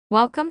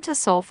Welcome to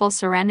Soulful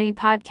Serenity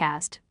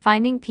Podcast,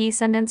 finding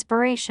peace and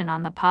inspiration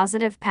on the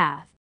positive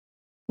path.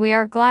 We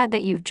are glad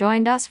that you've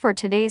joined us for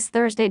today's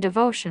Thursday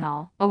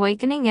devotional,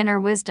 Awakening Inner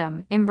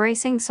Wisdom,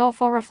 Embracing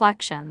Soulful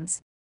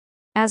Reflections.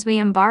 As we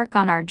embark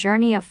on our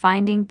journey of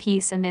finding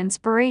peace and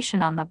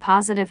inspiration on the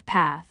positive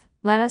path,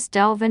 let us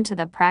delve into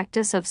the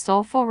practice of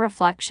soulful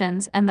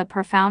reflections and the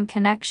profound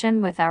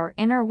connection with our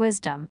inner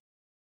wisdom.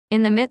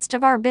 In the midst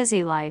of our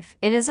busy life,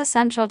 it is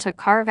essential to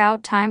carve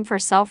out time for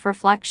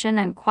self-reflection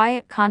and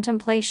quiet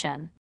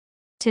contemplation.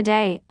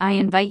 Today, I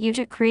invite you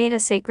to create a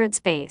sacred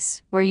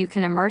space where you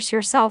can immerse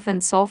yourself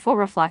in soulful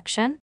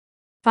reflection.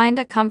 Find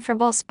a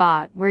comfortable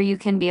spot where you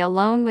can be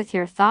alone with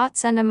your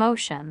thoughts and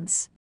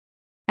emotions.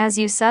 As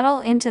you settle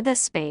into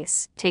this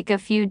space, take a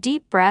few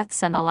deep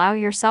breaths and allow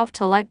yourself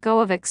to let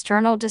go of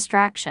external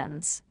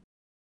distractions.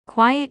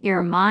 Quiet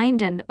your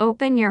mind and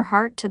open your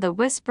heart to the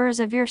whispers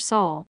of your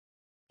soul.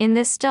 In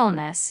this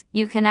stillness,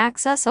 you can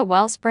access a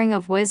wellspring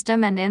of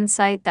wisdom and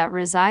insight that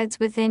resides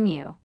within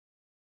you.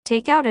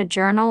 Take out a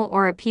journal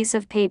or a piece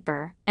of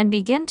paper, and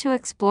begin to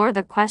explore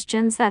the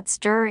questions that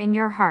stir in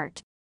your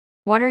heart.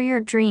 What are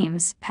your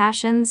dreams,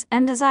 passions,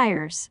 and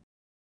desires?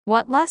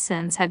 What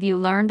lessons have you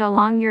learned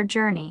along your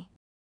journey?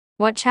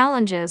 What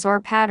challenges or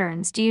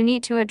patterns do you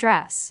need to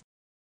address?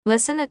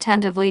 Listen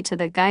attentively to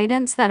the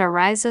guidance that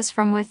arises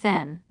from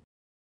within.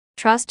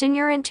 Trust in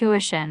your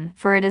intuition,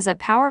 for it is a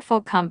powerful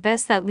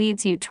compass that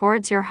leads you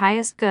towards your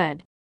highest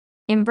good.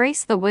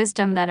 Embrace the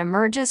wisdom that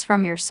emerges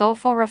from your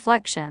soulful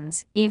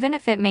reflections, even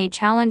if it may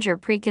challenge your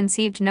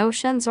preconceived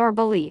notions or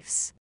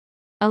beliefs.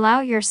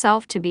 Allow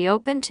yourself to be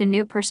open to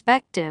new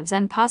perspectives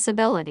and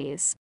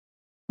possibilities.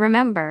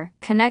 Remember,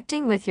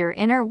 connecting with your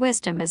inner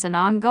wisdom is an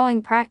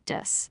ongoing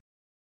practice.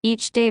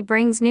 Each day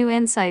brings new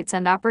insights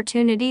and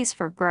opportunities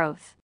for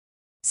growth.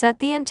 Set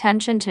the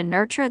intention to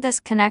nurture this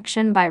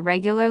connection by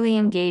regularly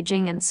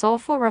engaging in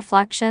soulful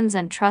reflections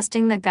and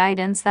trusting the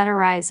guidance that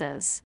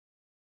arises.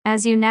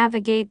 As you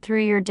navigate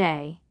through your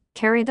day,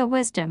 carry the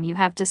wisdom you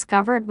have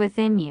discovered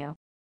within you.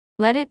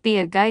 Let it be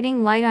a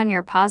guiding light on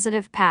your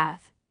positive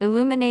path,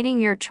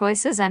 illuminating your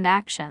choices and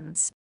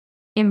actions.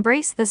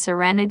 Embrace the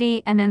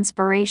serenity and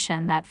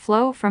inspiration that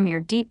flow from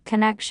your deep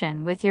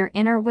connection with your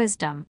inner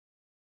wisdom.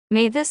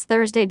 May this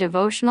Thursday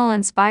devotional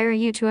inspire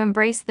you to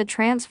embrace the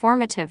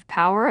transformative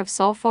power of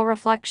soulful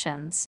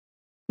reflections.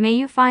 May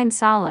you find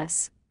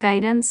solace,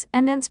 guidance,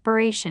 and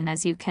inspiration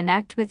as you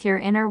connect with your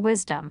inner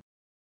wisdom.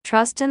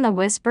 Trust in the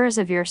whispers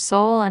of your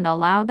soul and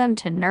allow them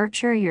to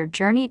nurture your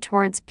journey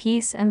towards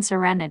peace and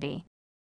serenity.